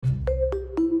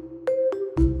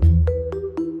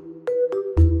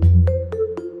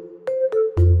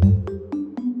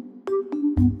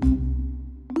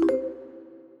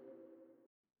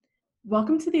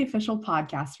Welcome to the official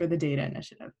podcast for the Data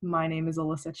Initiative. My name is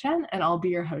Alyssa Chen, and I'll be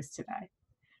your host today.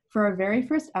 For our very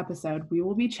first episode, we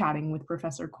will be chatting with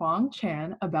Professor Kwong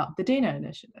Chan about the Data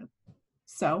Initiative.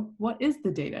 So, what is the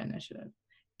Data Initiative?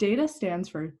 DATA stands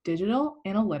for Digital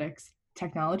Analytics,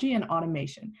 Technology, and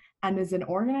Automation, and is an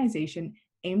organization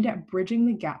aimed at bridging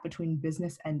the gap between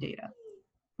business and data.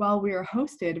 While we are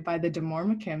hosted by the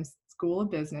DeMoore-McKim School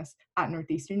of Business at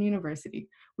Northeastern University,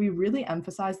 we really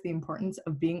emphasize the importance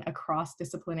of being a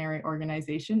cross-disciplinary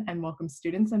organization and welcome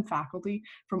students and faculty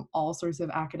from all sorts of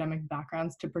academic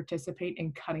backgrounds to participate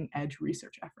in cutting-edge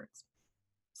research efforts.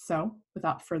 So,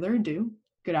 without further ado,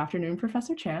 good afternoon,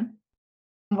 Professor Chan.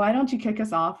 Why don't you kick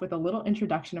us off with a little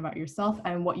introduction about yourself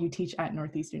and what you teach at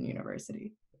Northeastern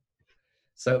University?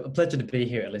 So a pleasure to be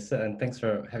here, Alyssa, and thanks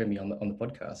for having me on the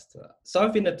podcast. So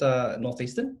I've been at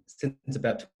Northeastern since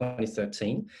about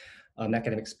 2013. I'm an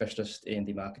academic specialist in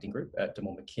the marketing group at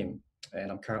DeMoore-McKim,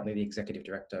 and I'm currently the executive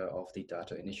director of the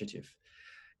Data Initiative.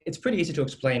 It's pretty easy to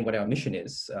explain what our mission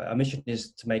is. Our mission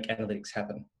is to make analytics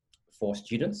happen for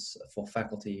students, for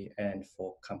faculty, and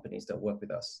for companies that work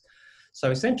with us. So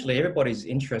essentially, everybody's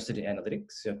interested in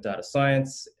analytics, data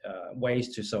science,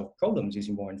 ways to solve problems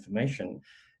using more information.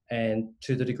 And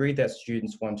to the degree that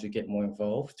students want to get more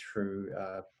involved through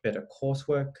better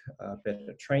coursework,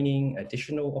 better training,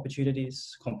 additional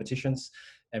opportunities, competitions,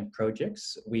 and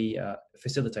projects, we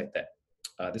facilitate that.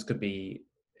 This could be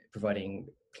providing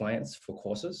clients for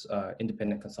courses,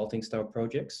 independent consulting style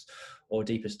projects, or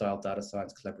deeper style data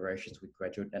science collaborations with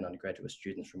graduate and undergraduate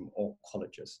students from all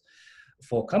colleges.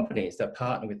 For companies that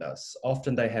partner with us,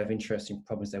 often they have interesting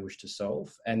problems they wish to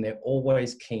solve, and they're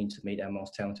always keen to meet our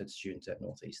most talented students at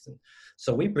Northeastern.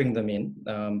 So we bring them in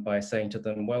by saying to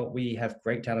them, well, we have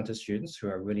great talented students who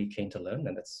are really keen to learn,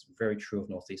 and that's very true of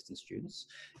Northeastern students.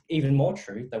 Even more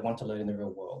true, they want to learn in the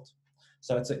real world.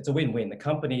 So it's a win-win. The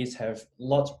companies have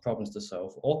lots of problems to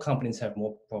solve. All companies have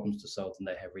more problems to solve than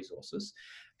they have resources.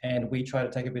 And we try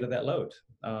to take a bit of that load.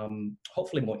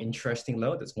 Hopefully more interesting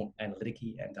load that's more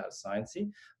analytic-y and data science-y,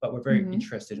 but we're very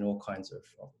interested in all kinds of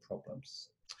problems.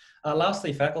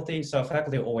 Lastly, faculty. So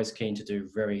faculty are always keen to do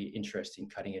very interesting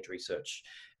cutting-edge research.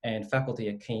 And faculty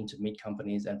are keen to meet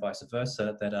companies and vice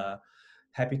versa that are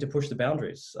happy to push the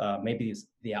boundaries. Maybe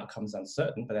the outcome's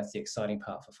uncertain, but that's the exciting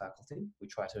part for faculty. We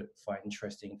try to find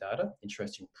interesting data,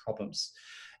 interesting problems.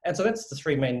 And so that's the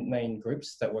three main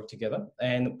groups that work together,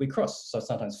 and we cross. So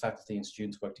sometimes faculty and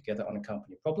students work together on a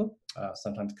company problem.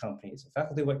 Sometimes companies and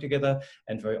faculty work together,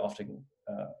 and very often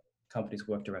companies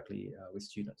work directly with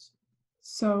students.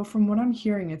 So from what I'm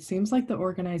hearing, it seems like the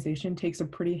organization takes a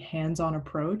pretty hands-on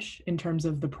approach in terms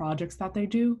of the projects that they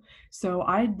do. So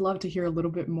I'd love to hear a little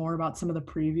bit more about some of the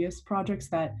previous projects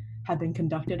that have been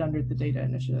conducted under the Data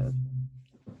Initiative.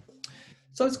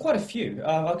 So there's quite a few.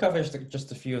 I'll cover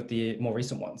just a few of the more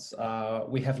recent ones.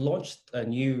 We have launched a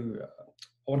new,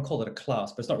 I want to call it a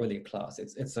class, but it's not really a class.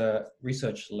 It's a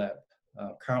research lab.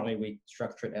 Currently, we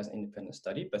structure it as an independent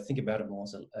study, but think about it more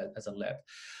as a lab.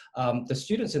 The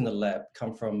students in the lab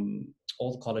come from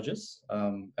all the colleges.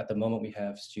 At the moment, we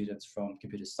have students from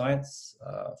computer science,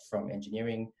 from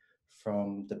engineering,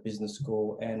 from the business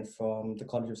school, and from the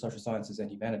College of Social Sciences and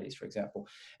Humanities, for example,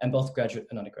 and both graduate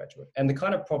and undergraduate. And the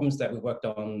kind of problems that we worked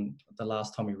on the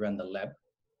last time we ran the lab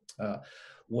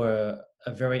were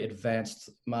a very advanced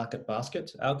market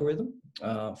basket algorithm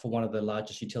for one of the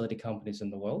largest utility companies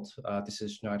in the world. This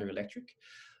is Schneider Electric.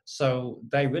 So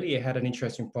they really had an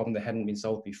interesting problem that hadn't been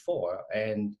solved before,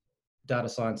 and data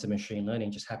science and machine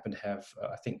learning just happened to have,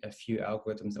 I think, a few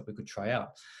algorithms that we could try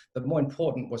out. But more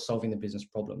important was solving the business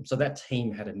problem. So that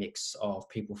team had a mix of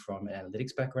people from an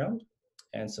analytics background,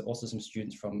 and so also some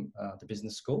students from the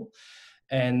business school.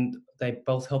 And they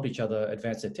both helped each other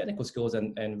advance their technical skills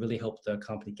and really helped the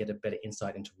company get a better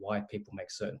insight into why people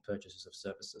make certain purchases of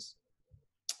services.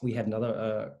 We had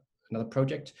another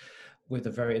project with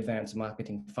a very advanced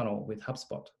marketing funnel with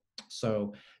HubSpot.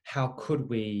 So how could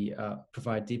we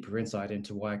provide deeper insight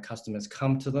into why customers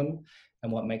come to them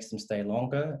and what makes them stay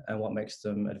longer and what makes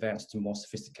them advance to more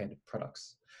sophisticated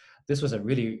products? This was a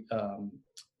really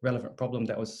relevant problem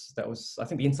that was, I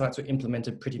think the insights were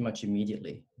implemented pretty much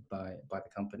immediately by the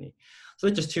company. So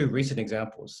they're just two recent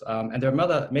examples. And there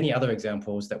are many other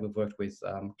examples that we've worked with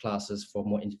classes for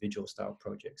more individual style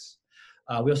projects.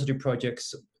 We also do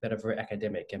projects that are very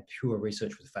academic and pure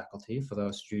research with faculty for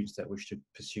those students that wish to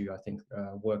pursue, I think,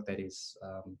 work that is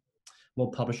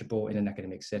more publishable in an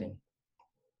academic setting.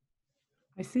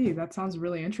 I see. That sounds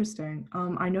really interesting.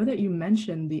 I know that you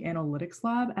mentioned the analytics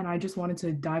lab, and I just wanted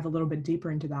to dive a little bit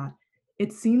deeper into that.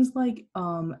 It seems like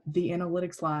the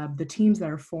analytics lab, the teams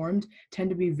that are formed tend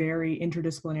to be very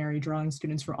interdisciplinary, drawing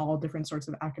students from all different sorts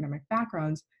of academic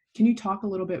backgrounds. Can you talk a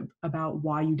little bit about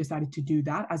why you decided to do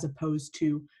that as opposed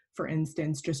to, for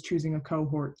instance, just choosing a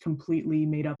cohort completely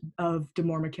made up of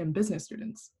DeMore McKim business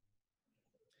students?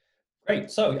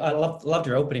 Great. So I loved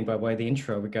your opening, by the way, the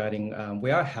intro regarding we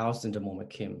are housed in DeMore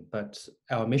McKim, but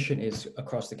our mission is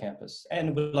across the campus,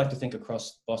 and we'd like to think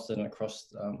across Boston and across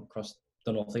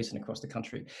the Northeast and across the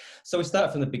country. So we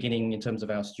start from the beginning in terms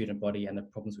of our student body and the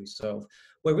problems we solve.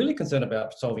 We're really concerned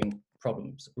about solving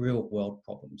problems, real world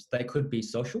problems. They could be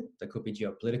social, they could be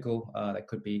geopolitical, they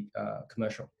could be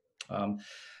commercial.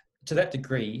 To that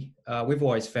degree, we've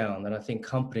always found, and I think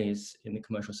companies in the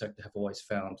commercial sector have always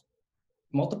found,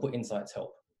 multiple insights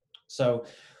help. So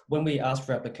when we ask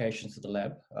for applications to the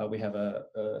lab, we have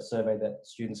a survey that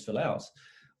students fill out.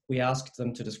 We ask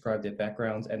them to describe their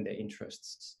backgrounds and their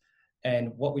interests.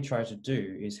 And what we try to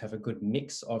do is have a good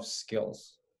mix of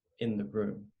skills in the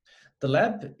room. The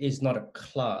lab is not a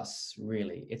class,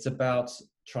 really. It's about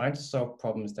trying to solve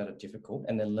problems that are difficult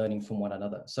and then learning from one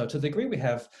another. So to the degree we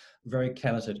have very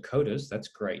talented coders, that's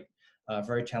great.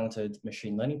 Very talented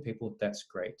machine learning people, that's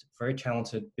great. Very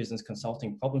talented business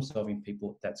consulting, problem solving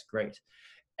people, that's great.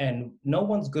 And no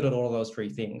one's good at all of those three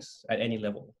things at any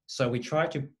level. So we try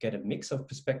to get a mix of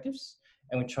perspectives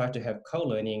and we try to have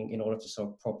co-learning in order to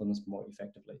solve problems more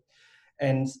effectively.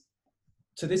 And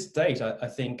to this date, I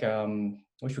think, I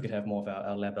wish we could have more of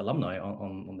our lab alumni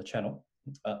on the channel.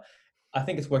 I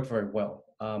think it's worked very well.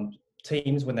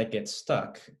 Teams, when they get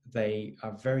stuck, they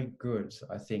are very good,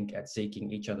 I think, at seeking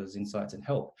each other's insights and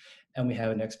help. And we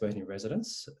have an expert in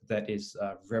residence that is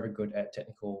very good at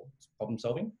technical problem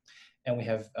solving. And we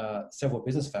have several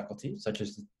business faculty, such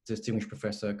as the distinguished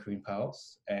Professor Corinne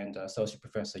Powles and Associate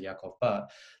Professor Yakov Bart,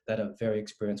 that are very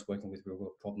experienced working with real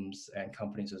world problems and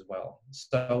companies as well.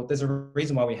 So there's a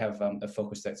reason why we have a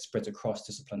focus that spreads across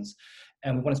disciplines.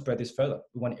 And we want to spread this further.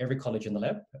 We want every college in the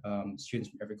lab, students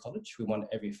from every college. We want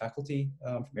every faculty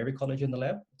from every college in the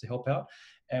lab to help out.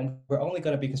 And we're only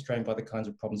going to be constrained by the kinds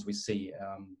of problems we see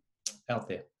out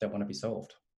there that want to be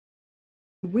solved.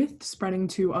 With spreading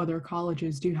to other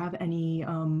colleges, do you have any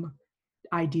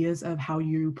ideas of how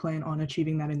you plan on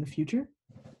achieving that in the future?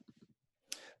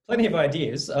 Plenty of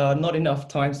ideas, not enough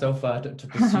time so far to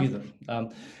pursue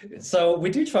them. So we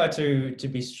do try to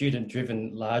be student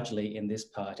driven largely in this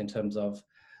part, in terms of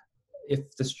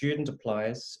if the student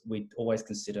applies, we always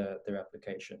consider their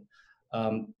application.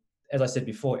 As I said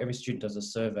before, every student does a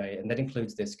survey, and that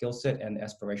includes their skill set and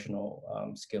aspirational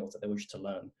skills that they wish to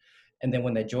learn. And then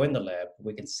when they join the lab,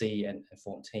 we can see and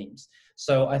form teams.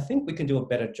 So I think we can do a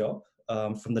better job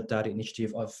from the data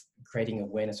initiative of creating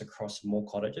awareness across more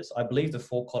colleges. I believe the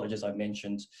 4 colleges I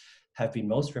mentioned have been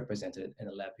most represented in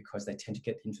the lab because they tend to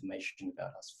get information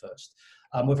about us first.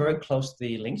 We're very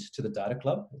closely linked to the data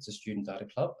club. It's a student data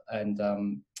club, and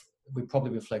we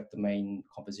probably reflect the main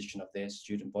composition of their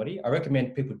student body. I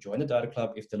recommend people join the data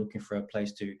club if they're looking for a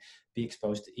place to be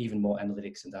exposed to even more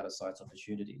analytics and data science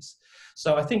opportunities.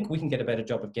 So I think we can get a better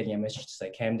job of getting our message to,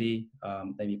 say, CAMD,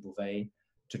 maybe Bouvet,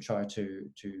 to try to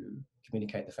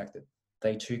communicate the fact that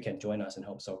they too can join us and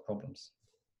help solve problems.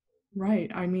 Right.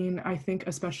 I mean, I think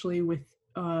especially with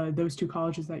those 2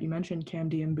 colleges that you mentioned,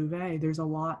 CAMD and Bouvet, there's a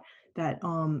lot that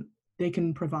they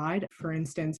can provide. For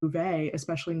instance, Bouvet,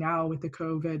 especially now with the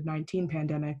COVID-19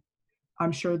 pandemic,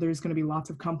 I'm sure there's going to be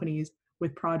lots of companies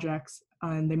with projects,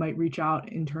 and they might reach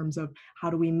out in terms of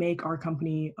how do we make our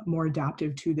company more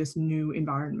adaptive to this new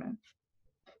environment.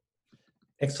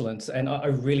 Excellent. And I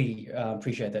really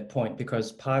appreciate that point,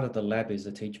 because part of the lab is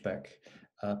a teach back.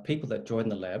 People that join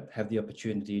the lab have the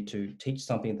opportunity to teach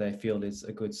something they feel is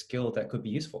a good skill that could be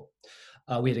useful.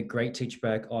 We had a great teach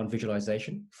back on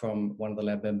visualization from one of the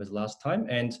lab members last time,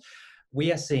 and we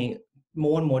are seeing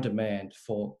more and more demand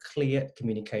for clear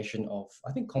communication of,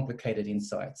 I think, complicated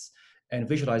insights. And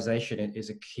visualization is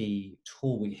a key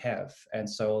tool we have. And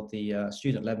so the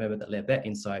student lab member that led that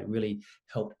insight really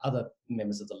helped other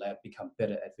members of the lab become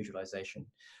better at visualization.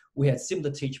 We had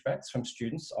similar teachbacks from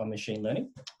students on machine learning,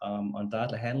 on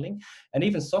data handling, and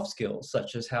even soft skills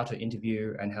such as how to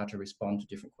interview and how to respond to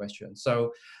different questions.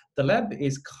 So the lab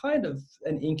is kind of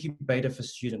an incubator for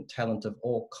student talent of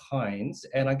all kinds.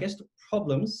 And I guess the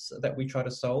problems that we try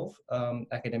to solve,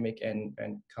 academic and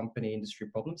company industry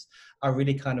problems, are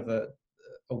really kind of a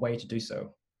way to do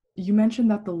so. You mentioned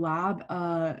that the lab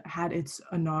had its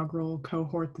inaugural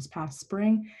cohort this past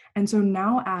spring. And so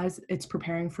now, as it's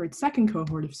preparing for its second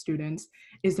cohort of students,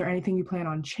 is there anything you plan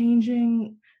on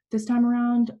changing this time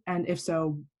around? And if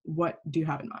so, what do you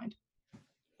have in mind?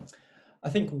 I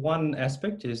think one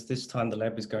aspect is this time the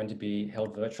lab is going to be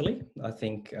held virtually. I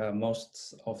think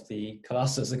most of the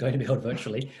classes are going to be held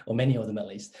virtually, or many of them at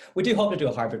least. We do hope to do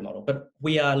a hybrid model, but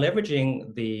we are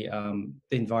leveraging the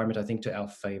environment, I think, to our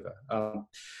favor.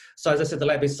 So as I said, the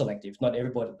lab is selective. Not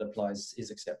everybody that applies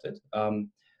is accepted,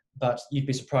 but you'd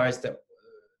be surprised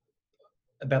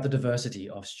about the diversity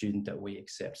of student that we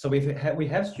accept. So we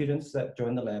have students that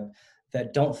join the lab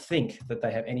that don't think that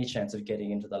they have any chance of getting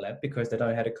into the lab because they don't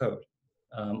know how to code,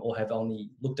 or have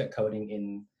only looked at coding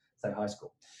in, say, high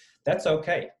school. That's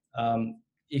okay.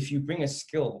 If you bring a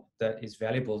skill that is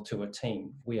valuable to a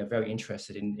team, we are very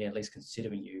interested in at least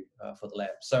considering you for the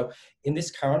lab. So in this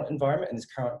current environment, in this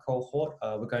current cohort,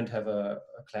 we're going to have a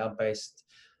cloud-based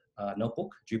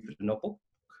notebook, Jupyter notebook,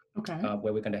 Okay.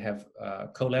 where we're going to have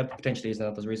collab, potentially is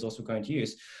another resource we're going to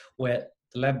use, where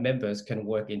the lab members can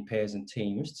work in pairs and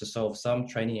teams to solve some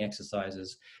training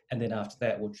exercises. And then after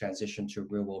that, we'll transition to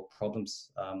real world problems,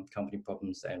 company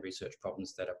problems and research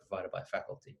problems that are provided by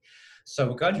faculty. So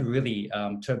we're going to really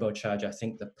turbocharge, I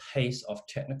think, the pace of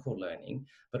technical learning,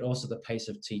 but also the pace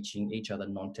of teaching each other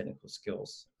non-technical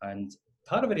skills. And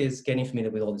part of it is getting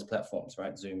familiar with all these platforms,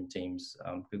 right? Zoom, Teams,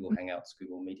 Google Hangouts,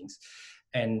 Google Meetings.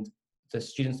 And the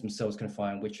students themselves can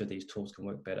find which of these tools can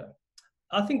work better.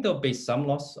 I think there'll be some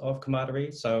loss of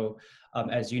camaraderie. So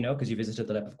as you know, because you visited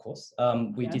the lab, of course,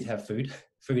 we did have food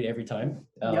every time.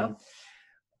 Yep.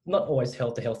 Not always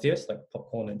the healthiest, like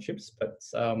popcorn and chips, but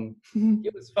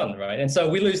it was fun, right? And so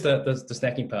we lose the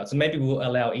snacking part. So maybe we'll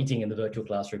allow eating in the virtual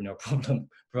classroom, no problem,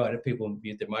 provided people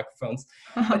mute their microphones.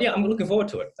 But yeah, I'm looking forward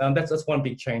to it. That's one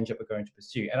big change that we're going to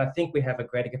pursue. And I think we have a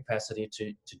greater capacity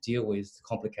to deal with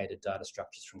complicated data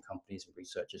structures from companies and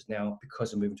researchers now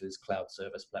because we're moving to this cloud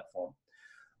service platform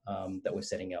that we're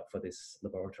setting up for this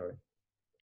laboratory.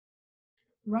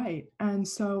 Right. And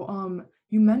so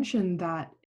you mentioned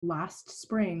that last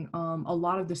spring, a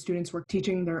lot of the students were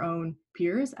teaching their own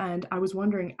peers. And I was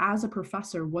wondering, as a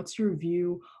professor, what's your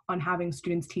view on having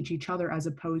students teach each other as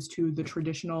opposed to the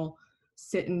traditional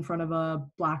sit in front of a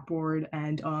blackboard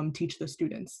and teach the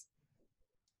students?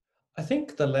 I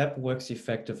think the lab works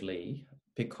effectively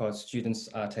because students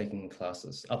are taking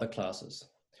classes, other classes.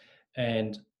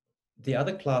 And the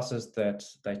other classes that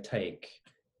they take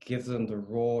give them the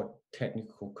raw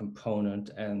technical component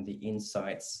and the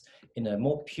insights in a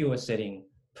more pure setting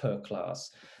per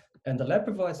class. And the lab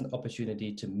provides an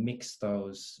opportunity to mix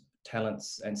those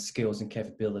talents and skills and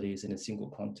capabilities in a single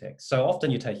context. So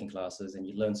often you're taking classes and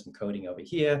you learn some coding over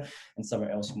here, and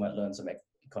somewhere else you might learn some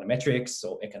econometrics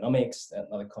or economics, and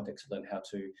another context you learn how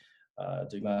to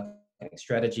do marketing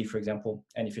strategy, for example.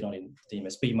 And if you're not in the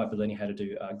MSB, you might be learning how to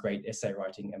do great essay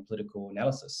writing and political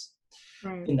analysis.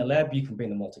 Right. In the lab, you can bring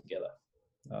them all together.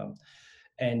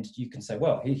 And you can say,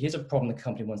 well, here's a problem the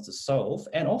company wants to solve.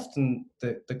 And often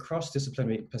the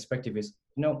cross-disciplinary perspective is,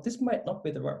 this might not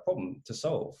be the right problem to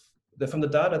solve. From the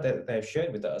data that they've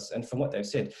shared with us and from what they've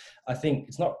said, I think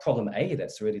it's not problem A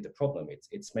that's really the problem.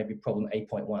 It's maybe problem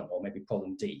 8.1 or maybe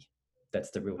problem D.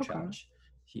 That's the real challenge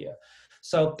here.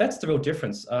 So that's the real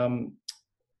difference.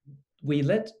 We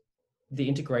let the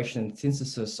integration and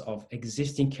synthesis of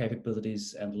existing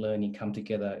capabilities and learning come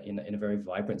together in a very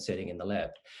vibrant setting in the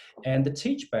lab. And the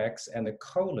teachbacks and the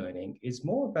co-learning is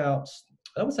more about,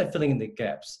 I would say filling in the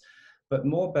gaps, but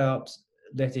more about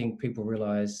letting people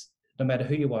realize no matter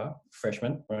who you are,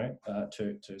 freshman, right,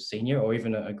 to senior or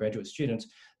even a graduate student,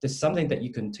 there's something that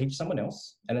you can teach someone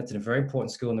else. And it's a very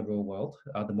important skill in the real world.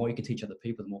 The more you can teach other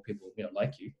people, the more people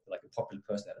like you, like a popular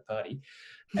person at a party.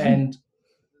 And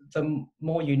the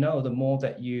more you know, the more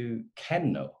that you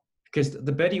can know. Because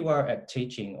the better you are at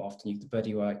teaching, often the better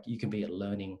you can be at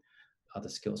learning other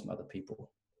skills from other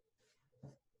people.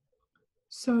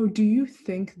 So do you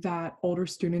think that older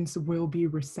students will be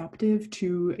receptive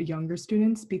to younger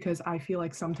students? Because I feel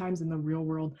like sometimes in the real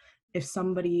world, if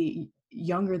somebody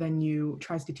younger than you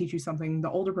tries to teach you something, the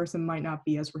older person might not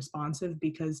be as responsive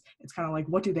because it's kind of like,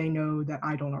 what do they know that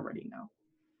I don't already know?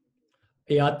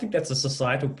 Yeah, I think that's a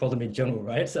societal problem in general,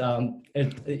 right?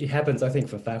 It happens, I think,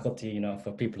 for faculty,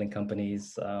 for people in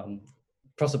companies,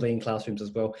 possibly in classrooms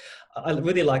as well. I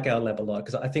really like our lab a lot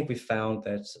because I think we found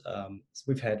that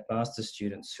we've had master's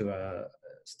students who are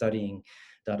studying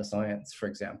data science, for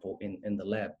example, in the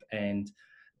lab, and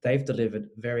they've delivered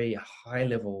very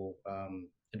high-level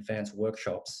advanced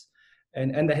workshops,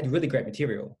 and they had really great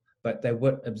material, but they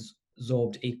weren't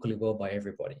absorbed equally well by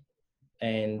everybody.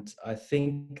 And I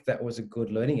think that was a good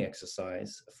learning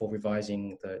exercise for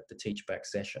revising the teach back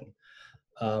session.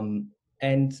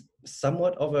 And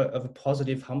somewhat of a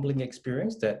positive, humbling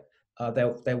experience that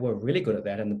they were really good at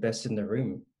that and the best in the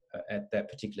room at that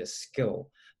particular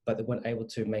skill. but they weren't able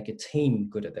to make a team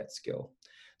good at that skill.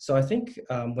 So I think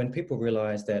when people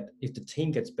realize that if the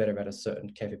team gets better at a certain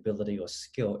capability or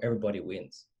skill, everybody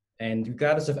wins. And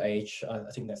regardless of age,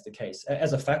 I think that's the case.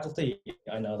 As a faculty,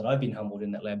 I know that I've been humbled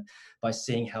in that lab by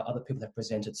seeing how other people have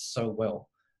presented so well,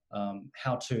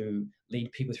 how to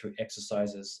lead people through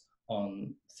exercises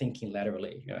on thinking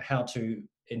laterally, how to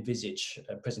envisage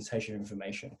a presentation of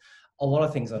information, a lot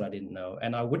of things that I didn't know,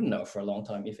 and I wouldn't know for a long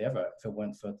time, if ever, if it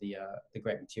weren't for the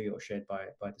great material shared by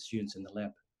the students in the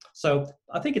lab. So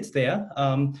I think it's there,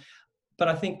 but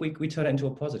I think we turn it into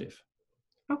a positive.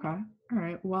 Okay. All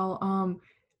right. Well,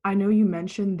 I know you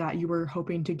mentioned that you were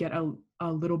hoping to get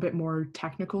a little bit more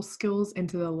technical skills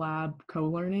into the lab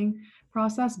co-learning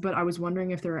process, but I was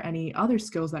wondering if there are any other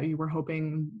skills that you were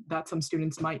hoping that some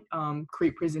students might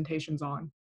create presentations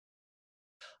on.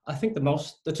 I think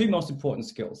the two most important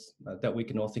skills that we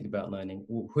can all think about learning,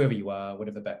 whoever you are,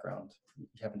 whatever background you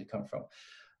happen to come from,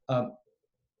 um,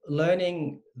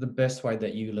 learning the best way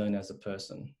that you learn as a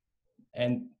person.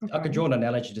 And I could Okay. draw an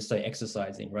analogy to say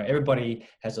exercising, right? Everybody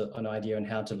has an idea on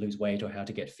how to lose weight or how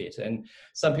to get fit. And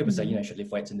some people say, you should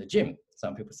lift weights in the gym.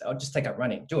 Some people say, oh, just take up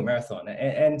running, do a marathon.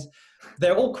 And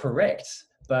they're all correct.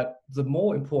 But the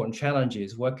more important challenge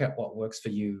is work out what works for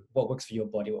you, what works for your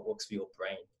body, what works for your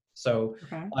brain. So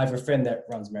Okay. I have a friend that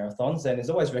runs marathons and is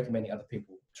always recommending other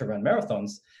people to run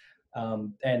marathons.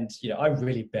 And I'm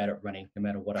really bad at running no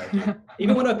matter what I do.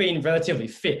 Even when I've been relatively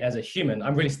fit as a human,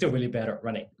 I'm still really bad at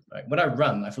running. Right? When I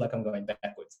run, I feel like I'm going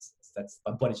backwards. That's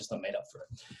my body's just not made up for it.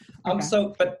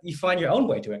 Okay. But you find your own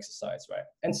way to exercise, right?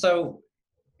 And so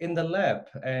in the lab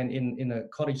and in a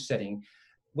college setting,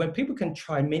 when people can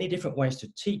try many different ways to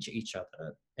teach each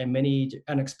other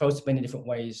and exposed to many different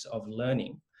ways of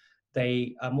learning,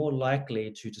 they are more likely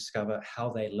to discover how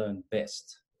they learn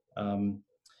best.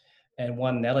 And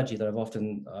one analogy that I've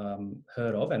often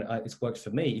heard of, and it's worked for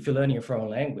me, if you're learning a foreign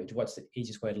language, what's the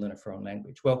easiest way to learn a foreign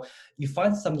language? Well, you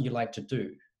find something you like to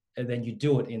do, and then you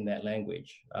do it in that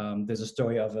language. There's a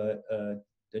story of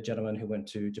a gentleman who went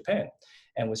to Japan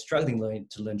and was struggling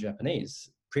to learn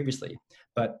Japanese previously,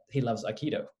 but he loves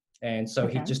Aikido. And so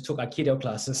he Okay. just took Aikido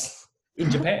classes in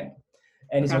Japan,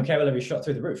 and his Okay. vocabulary shot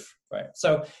through the roof, right?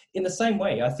 So in the same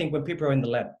way, I think when people are in the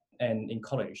lab, and in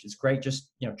college, it's great.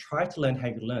 Just try to learn how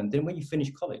you learn. Then when you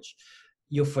finish college,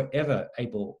 you're forever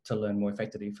able to learn more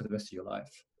effectively for the rest of your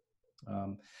life.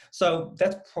 So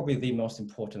that's probably the most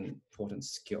important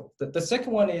skill. The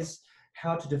second one is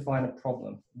how to define a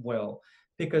problem well,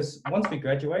 because once we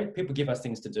graduate, people give us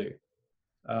things to do,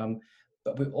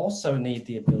 but we also need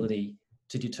the ability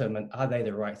to determine, are they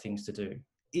the right things to do?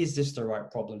 Is this the right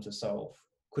problem to solve?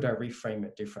 Could I reframe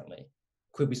it differently?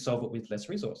 Could we solve it with less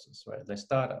resources, right? Less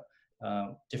data,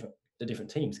 the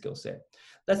different team skill set.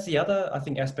 That's the other, I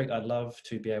think, aspect I'd love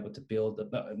to be able to build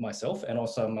myself and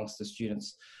also amongst the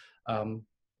students,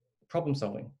 problem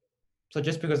solving. So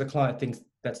just because a client thinks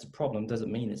that's the problem doesn't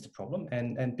mean it's the problem,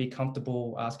 and be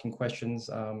comfortable asking questions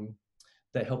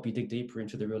that help you dig deeper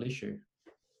into the real issue.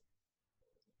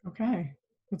 Okay.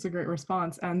 That's a great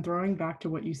response. And throwing back to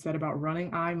what you said about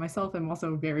running, I myself am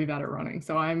also very bad at running.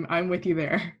 So I'm with you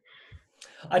there.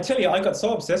 I tell you, I got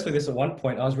so obsessed with this at one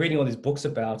point. I was reading all these books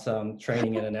about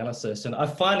training and analysis, and I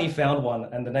finally found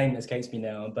one, and the name escapes me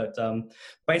now. But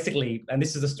basically, and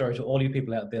this is a story to all you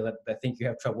people out there that think you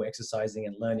have trouble exercising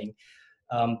and learning.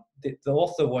 The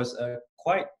author was a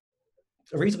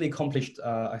reasonably accomplished,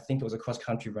 I think it was a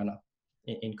cross-country runner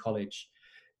in college.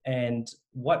 And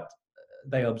what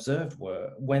they observed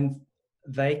were when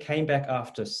they came back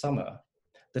after summer,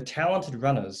 the talented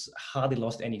runners hardly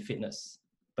lost any fitness,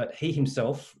 but he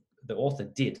himself, the author,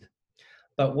 did.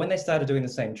 But when they started doing the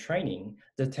same training,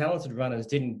 the talented runners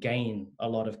didn't gain a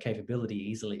lot of capability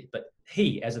easily, but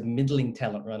he, as a middling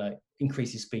talent runner,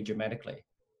 increased his speed dramatically.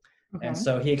 And Okay.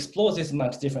 so he explores this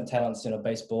amongst different talents,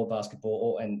 baseball,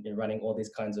 basketball, and running, all these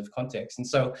kinds of contexts. And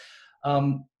so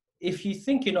if you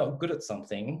think you're not good at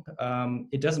something,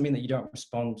 it doesn't mean that you don't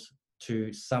respond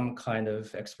to some kind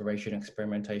of exploration,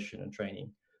 experimentation, and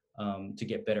training to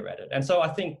get better at it. And so I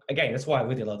think, again, that's why I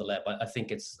really love the lab. I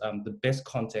think it's the best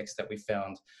context that we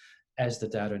found as the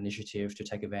data initiative to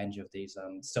take advantage of these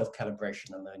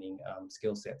self-calibration and learning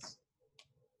skill sets.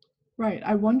 Right.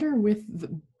 I wonder,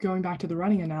 going back to the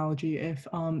running analogy, if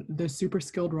the super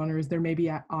skilled runners, they're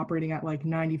maybe operating at like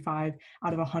 95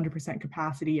 out of 100%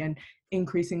 capacity, and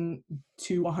increasing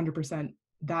to 100%,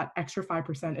 that extra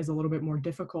 5% is a little bit more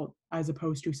difficult, as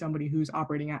opposed to somebody who's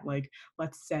operating at, like,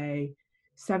 let's say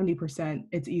 70%.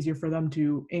 It's easier for them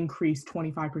to increase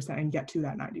 25% and get to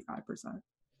that 95%.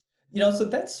 So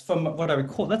that's from what I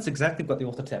recall, that's exactly what the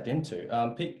author tapped into.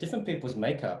 Different people's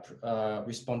makeup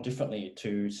respond differently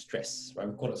to stress, right?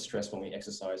 We call it stress when we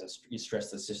exercise, and you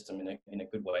stress the system in a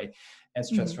good way, and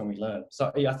stress Mhm. when we learn.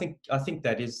 So yeah, I think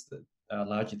that is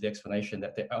largely the explanation,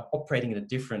 that they're operating at a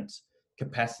different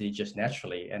capacity just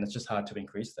naturally, and it's just hard to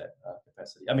increase that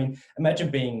capacity. I mean, imagine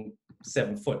being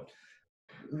 7 foot.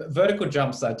 Vertical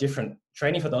jumps are different.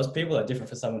 Training for those people are different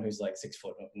for someone who's like 6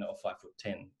 foot,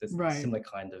 5'10". There's a Right. similar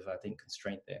kind of, I think,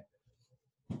 constraint there.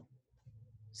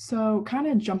 So, kind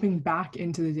of jumping back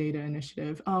into the data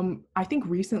initiative, I think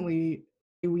recently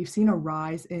we've seen a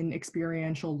rise in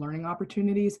experiential learning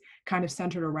opportunities kind of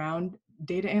centered around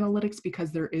data analytics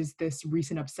because there is this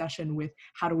recent obsession with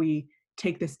how do we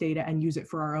take this data and use it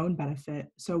for our own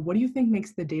benefit. So, what do you think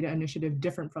makes the data initiative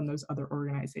different from those other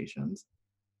organizations?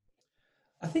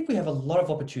 I think we have a lot of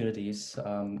opportunities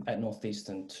at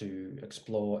Northeastern to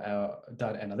explore our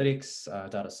data analytics,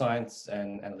 data science,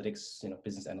 and analytics,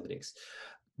 business analytics.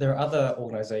 There are other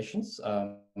organizations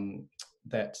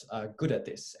that are good at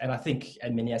this, and I think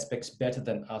in many aspects better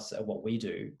than us at what we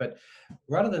do. But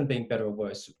rather than being better or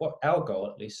worse, what our goal,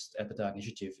 at least at the Data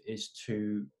Initiative, is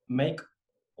to make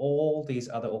all these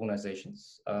other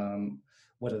organizations,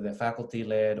 whether they're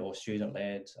faculty-led or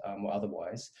student-led or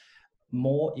otherwise,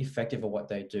 more effective at what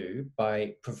they do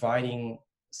by providing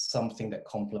something that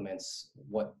complements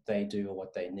what they do or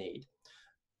what they need.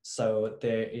 So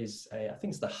there is I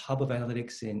think it's the Hub of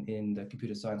Analytics in the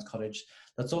Computer Science College.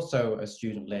 That's also a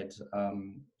student-led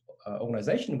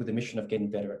organization with the mission of getting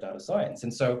better at data science.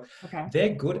 And so Okay.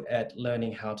 they're good at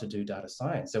learning how to do data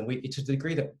science. And to the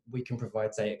degree that we can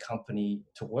provide, say, a company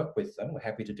to work with them, we're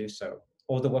happy to do so.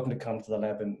 Or they're welcome to come to the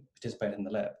lab and participate in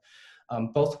the lab.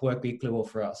 Both work equally well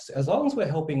for us. As long as we're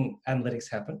helping analytics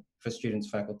happen for students,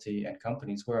 faculty, and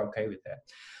companies, we're okay with that.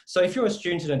 So if you're a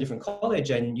student in a different college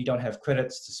and you don't have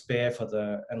credits to spare for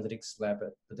the analytics lab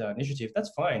at the Data Initiative,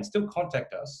 that's fine. Still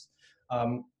contact us.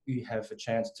 You have a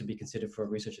chance to be considered for a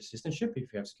research assistantship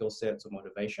if you have skill sets or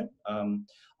motivation.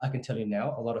 I can tell you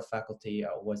now, a lot of faculty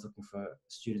are always looking for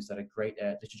students that are great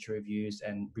at literature reviews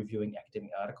and reviewing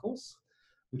academic articles,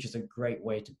 which is a great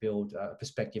way to build a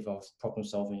perspective of problem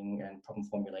solving and problem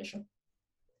formulation.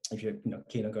 If you're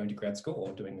keen on going to grad school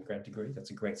or doing a grad degree,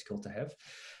 that's a great skill to have.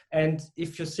 And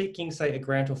if you're seeking, say, a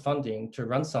grant or funding to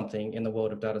run something in the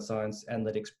world of data science,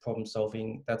 analytics, problem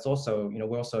solving, that's also,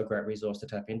 we're also a great resource to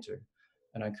tap into.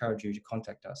 And I encourage you to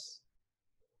contact us.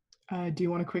 Do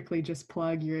you want to quickly just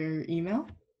plug your email?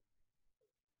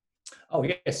 Oh,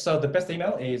 yes. So the best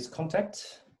email is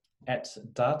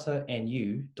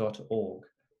contact@datanu.org.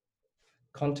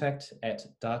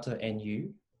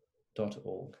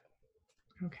 Contact@datanu.org.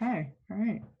 Okay. All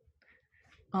right.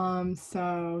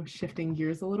 So shifting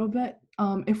gears a little bit,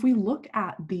 if we look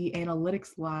at the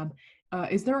analytics lab,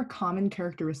 is there a common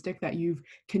characteristic that you've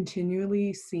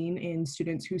continually seen in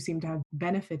students who seem to have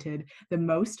benefited the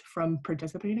most from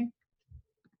participating?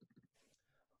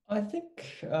 I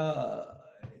think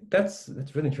that's a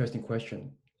really interesting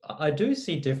question. I do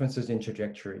see differences in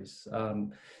trajectories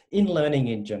in learning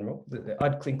in general.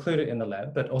 I'd include it in the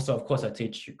lab, but also, of course, I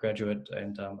teach graduate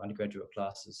and undergraduate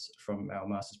classes from our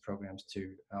master's programs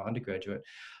to our undergraduate.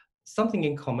 Something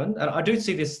in common, and I do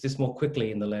see this more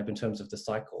quickly in the lab in terms of the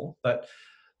cycle, but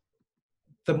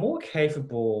the more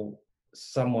capable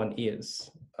someone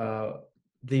is,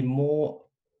 the more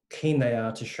keen they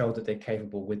are to show that they're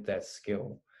capable with that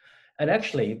skill. And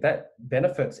actually, that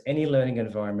benefits any learning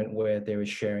environment where there is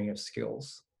sharing of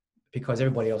skills, because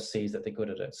everybody else sees that they're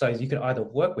good at it. So you can either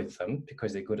work with them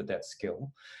because they're good at that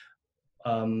skill,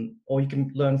 or you can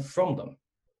learn from them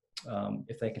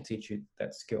if they can teach you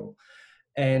that skill.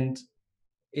 And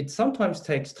it sometimes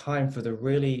takes time for the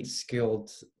really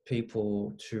skilled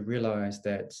people to realize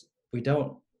that we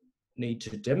don't need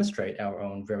to demonstrate our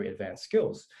own very advanced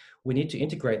skills. We need to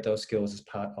integrate those skills as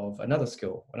part of another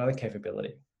skill, another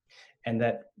capability. And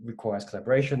that requires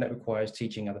collaboration, that requires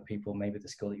teaching other people maybe the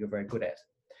skill that you're very good at.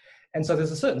 And so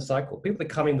there's a certain cycle. People that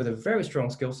come in with a very strong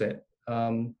skill set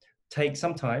take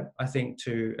some time, I think,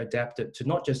 to adapt it to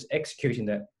not just executing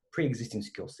that pre-existing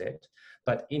skill set,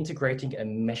 but integrating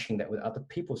and meshing that with other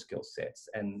people's skill sets.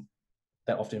 And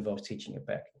that often involves teaching it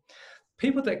back.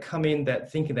 People that come in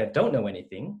that thinking they don't know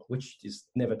anything, which is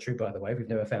never true, by the way, we've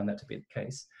never found that to be the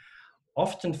case,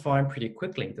 often find pretty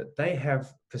quickly that they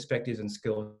have perspectives and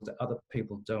skills that other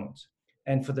people don't.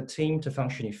 And for the team to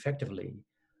function effectively,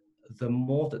 the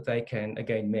more that they can,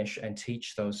 again, mesh and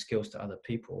teach those skills to other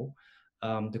people,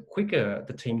 the quicker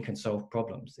the team can solve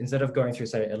problems. Instead of going through,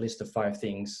 say, a list of 5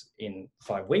 things in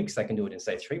 5 weeks, they can do it in,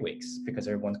 say, 3 weeks because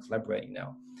everyone's collaborating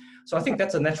now. So I think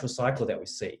that's a natural cycle that we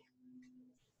see.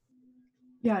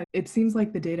 Yeah, it seems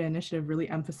like the data initiative really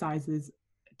emphasizes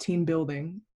team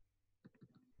building.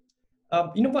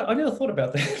 You know what? I never thought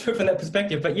about that from that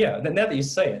perspective, but yeah, now that you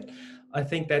say it, I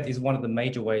think that is one of the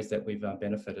major ways that we've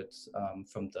benefited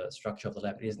from the structure of the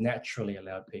lab. It has naturally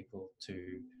allowed people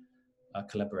to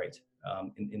collaborate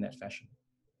in that fashion.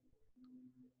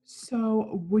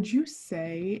 So, would you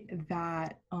say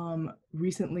that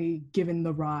recently, given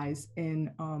the rise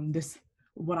in this,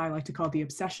 what I like to call the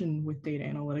obsession with data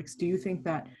analytics, do you think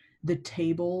that the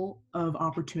table of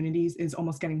opportunities is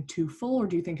almost getting too full, or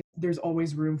do you think there's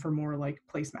always room for more like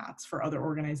placemats for other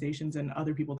organizations and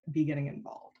other people to be getting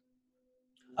involved?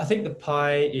 I think the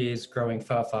pie is growing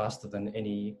far faster than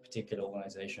any particular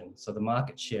organization. So the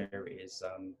market share is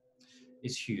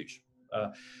huge.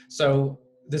 So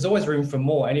there's always room for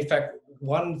more. And in fact,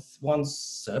 one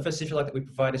service, if you like, that we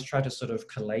provide is try to sort of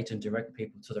collate and direct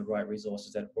people to the right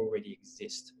resources that already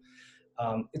exist.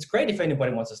 It's great if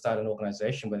anybody wants to start an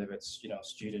organization, whether it's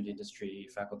student, industry,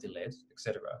 faculty led,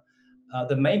 etc.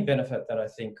 The main benefit that I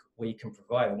think we can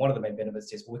provide, and one of the main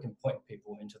benefits is we can point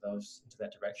people into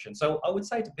that direction. So I would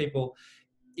say to people,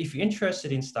 if you're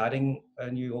interested in starting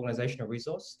a new organization or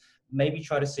resource, maybe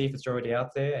try to see if it's already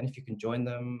out there and if you can join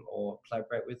them or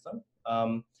collaborate with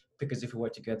them. Because if we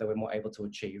work together, we're more able to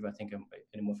achieve, I think,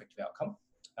 a more effective outcome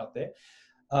out there.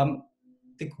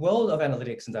 The world of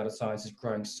analytics and data science is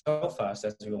growing so fast,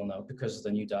 as we all know, because of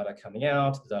the new data coming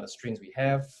out, the data streams we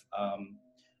have,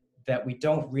 that we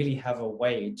don't really have a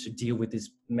way to deal with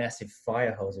this massive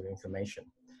fire hose of information.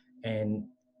 And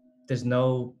there's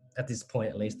no, at this point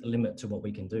at least, a limit to what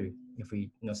we can do if we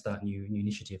start new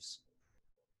initiatives.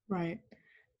 Right.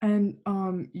 And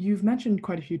you've mentioned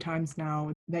quite a few times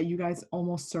now that you guys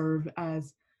almost serve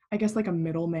as, I guess, like a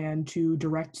middleman to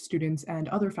direct students and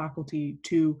other faculty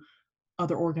to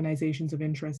other organizations of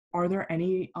interest. Are there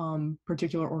any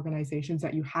particular organizations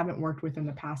that you haven't worked with in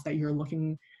the past that you're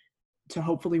looking to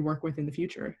hopefully work with in the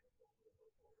future?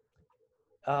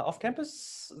 Off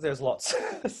campus, there's lots.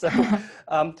 So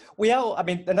we are, I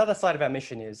mean, another side of our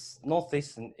mission is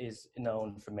Northeastern is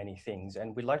known for many things,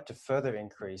 and we'd like to further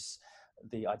increase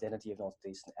the identity of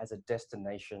Northeastern as a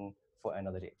destination for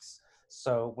analytics.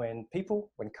 So when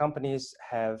companies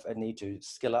have a need to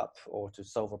skill up or to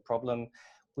solve a problem,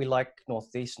 we like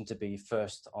Northeastern to be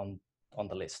first on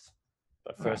the list.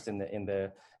 But first in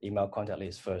the email contact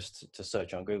list, first to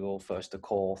search on Google, first to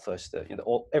call, first to,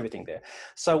 everything there.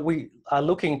 So we are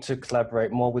looking to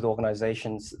collaborate more with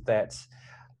organizations that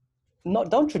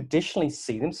don't traditionally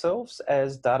see themselves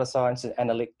as data science and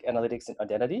analytics and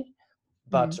identity,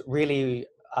 but really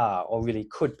are or really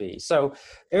could be. So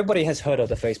everybody has heard of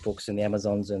the Facebooks and the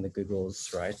Amazons and the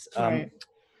Googles, right? Right.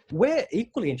 We're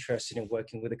equally interested in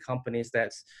working with the companies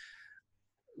that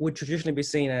would traditionally be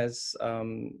seen as,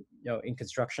 in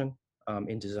construction,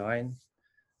 in design,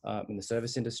 in the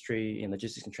service industry, in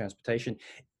logistics and transportation,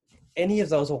 any of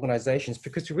those organizations,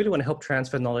 because we really want to help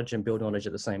transfer knowledge and build knowledge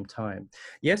at the same time.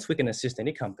 Yes, we can assist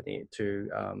any company to,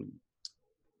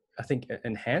 I think,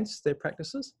 enhance their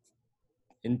practices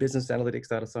in business analytics,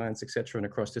 data science, etc., and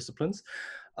across disciplines.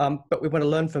 But we want to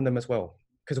learn from them as well,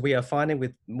 because we are finding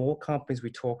with more companies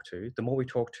we talk to, the more we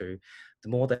talk to, the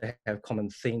more they have common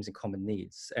themes and common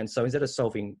needs. And so instead of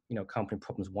solving, company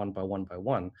problems one by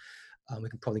one, we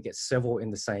can probably get several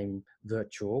in the same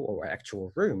virtual or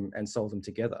actual room and solve them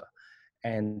together.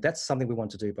 And that's something we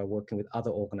want to do by working with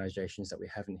other organizations that we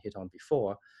haven't hit on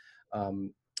before.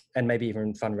 And maybe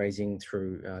even fundraising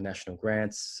through national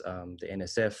grants, the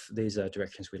NSF. These are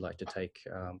directions we like to take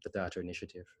the data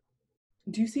initiative.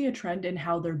 Do you see a trend in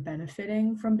how they're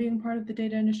benefiting from being part of the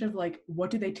data initiative? Like, what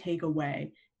do they take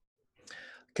away?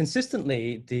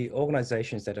 Consistently, the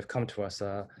organizations that have come to us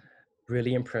are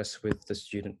really impressed with the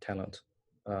student talent.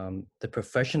 The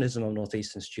professionalism of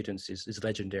Northeastern students is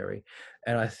legendary.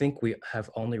 And I think we have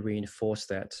only reinforced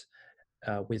that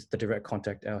with the direct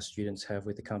contact our students have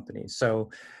with the companies. So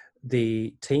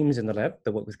the teams in the lab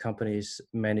that work with companies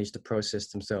manage the process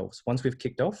themselves. Once we've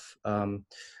kicked off,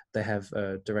 they have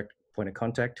a direct point of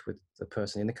contact with the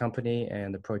person in the company,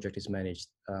 and the project is managed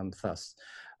thus.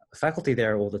 Faculty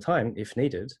there all the time if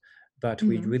needed, but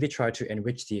we really try to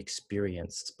enrich the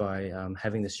experience by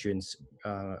having the students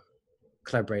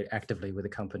collaborate actively with the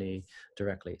company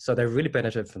directly. So they really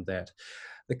benefit from that.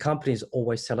 The companies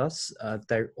always tell us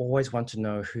they always want to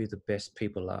know who the best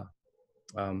people are.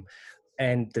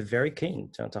 And they're very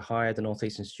keen to hire the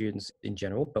Northeastern students in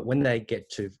general, but when they get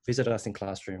to visit us in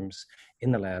classrooms,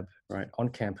 in the lab, right, on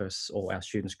campus, or our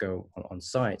students go on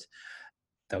site,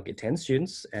 they'll get 10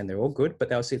 students and they're all good, but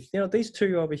they'll say, these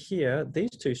two over here, these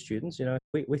two students,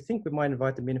 we think we might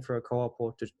invite them in for a co-op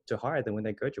or to hire them when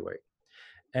they graduate.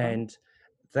 And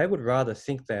they would rather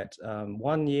think that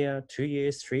 1 year, 2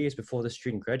 years, 3 years before the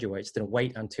student graduates than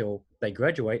wait until they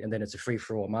graduate and then it's a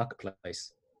free-for-all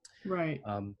marketplace. Right.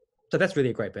 So that's really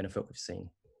a great benefit we've seen.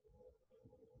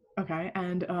 Okay,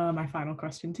 and my final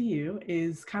question to you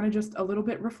is kind of just a little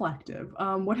bit reflective.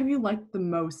 What have you liked the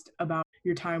most about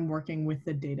your time working with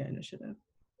the Data Initiative?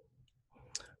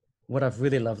 What I've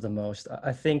really loved the most,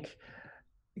 I think,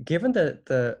 given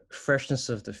the freshness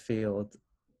of the field,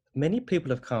 many people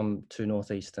have come to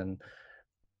Northeastern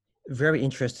very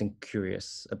interested and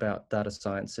curious about data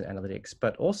science and analytics,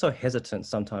 but also hesitant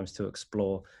sometimes to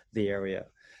explore the area.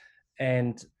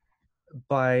 And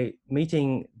by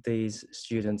meeting these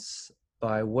students,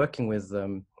 by working with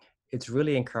them, it's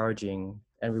really encouraging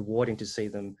and rewarding to see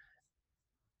them,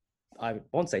 I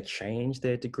won't say change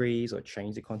their degrees or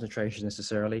change the concentration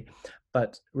necessarily,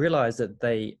 but realize that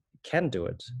they can do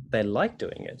it, they like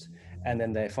doing it, and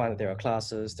then they find that there are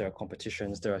classes, there are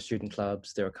competitions, there are student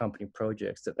clubs, there are company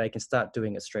projects that they can start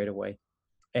doing it straight away.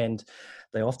 And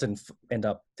they often end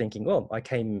up thinking, well, I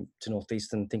came to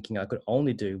Northeastern thinking I could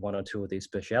only do 1 or 2 of these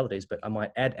specialities, but I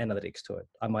might add analytics to it.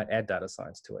 I might add data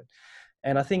science to it.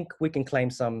 And I think we can claim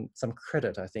some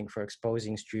credit, I think, for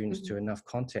exposing students to enough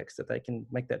context that they can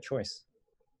make that choice.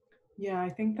 Yeah, I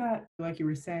think that, like you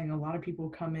were saying, a lot of people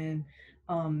come in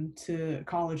to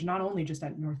college, not only just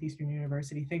at Northeastern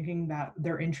University, thinking that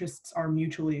their interests are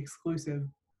mutually exclusive,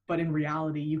 but in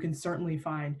reality, you can certainly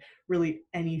find really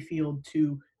any field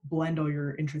to blend all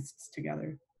your interests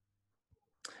together.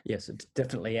 Yes,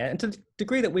 definitely. And to the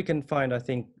degree that we can find, I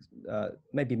think,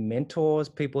 maybe mentors,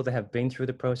 people that have been through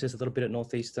the process a little bit at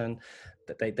Northeastern,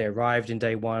 that they arrived in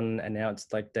day 1 and now it's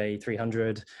like day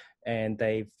 300, and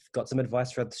they've got some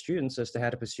advice for other students as to how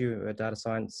to pursue a data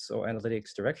science or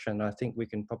analytics direction. I think we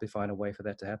can probably find a way for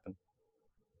that to happen.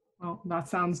 Well, that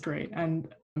sounds great.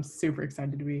 And I'm super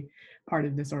excited to be part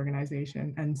of this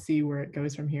organization and see where it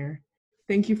goes from here.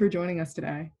 Thank you for joining us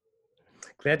today.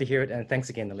 Glad to hear it. And thanks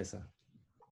again, Alyssa.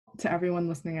 To everyone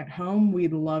listening at home,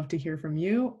 we'd love to hear from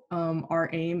you. Our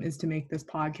aim is to make this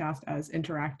podcast as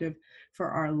interactive for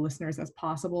our listeners as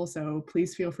possible. So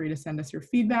please feel free to send us your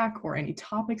feedback or any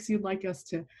topics you'd like us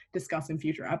to discuss in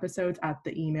future episodes at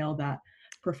the email that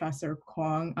Professor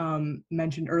Kwong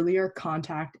mentioned earlier,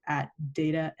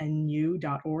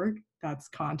 contact@datanu.org. That's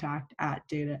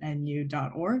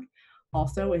contact@datanu.org.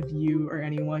 Also, if you or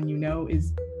anyone you know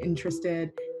is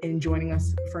interested in joining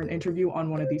us for an interview on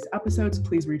one of these episodes,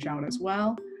 please reach out as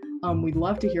well. We'd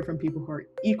love to hear from people who are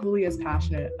equally as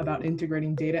passionate about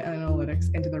integrating data and analytics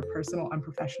into their personal and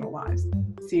professional lives.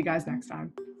 See you guys next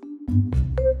time.